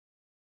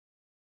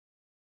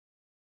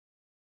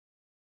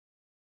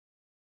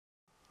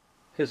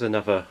Here's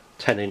another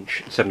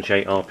 10-inch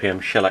 78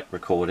 RPM shellac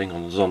recording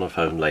on the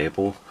Zonophone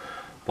label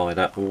by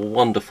that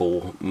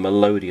wonderful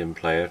Melodeon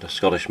player, the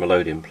Scottish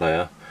Melodeon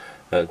player,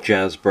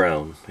 Jas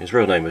Brown. His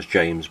real name was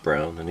James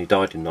Brown, and he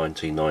died in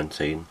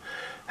 1919,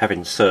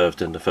 having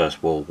served in the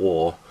First World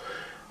War.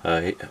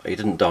 He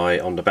didn't die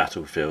on the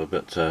battlefield,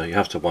 but you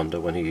have to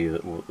wonder when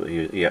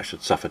he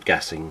actually suffered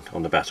gassing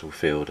on the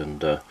battlefield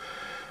and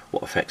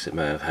what effects it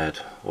may have had,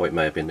 or it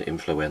may have been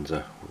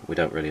influenza. We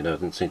don't really know. There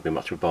didn't seem to be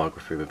much of a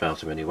biography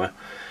about him anywhere.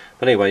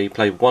 But anyway, he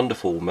played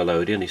wonderful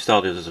Melodeon. He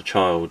started as a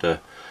child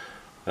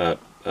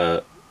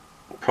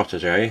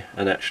protege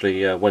and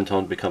actually went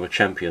on to become a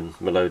champion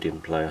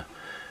Melodeon player.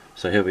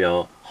 So here we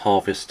are,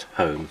 Harvest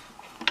Home.